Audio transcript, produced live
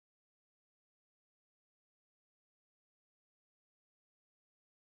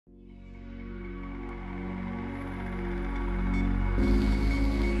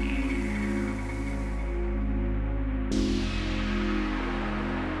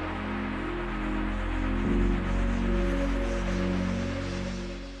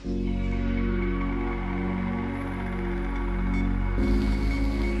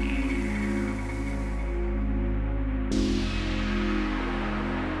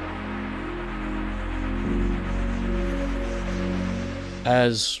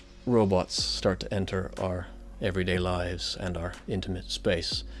As robots start to enter our everyday lives and our intimate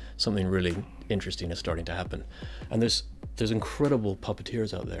space, something really interesting is starting to happen. And there's incredible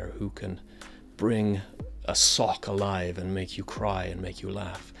puppeteers out there who can bring a sock alive and make you cry and make you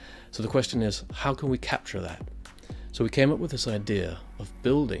laugh. So the question is, how can we capture that? So we came up with this idea of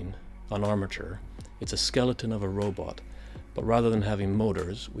building an armature. It's a skeleton of a robot, but rather than having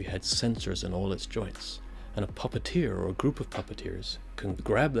motors, we had sensors in all its joints. And a puppeteer or a group of puppeteers can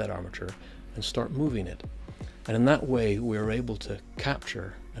grab that armature and start moving it. And in that way, we're able to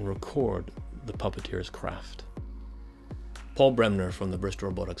capture and record the puppeteer's craft. Paul Bremner from the Bristol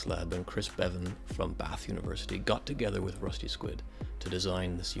Robotics Lab and Chris Bevan from Bath University got together with Rusty Squid to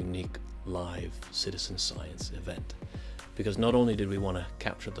design this unique live citizen science event. Because not only did we want to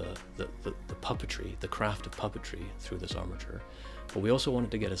capture the puppetry, the craft of puppetry through this armature, but we also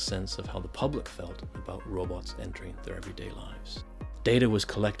wanted to get a sense of how the public felt about robots entering their everyday lives. Data was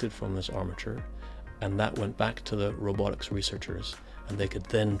collected from this armature, and that went back to the robotics researchers, and they could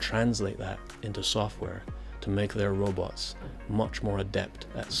then translate that into software to make their robots much more adept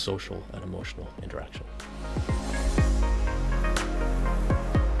at social and emotional interaction.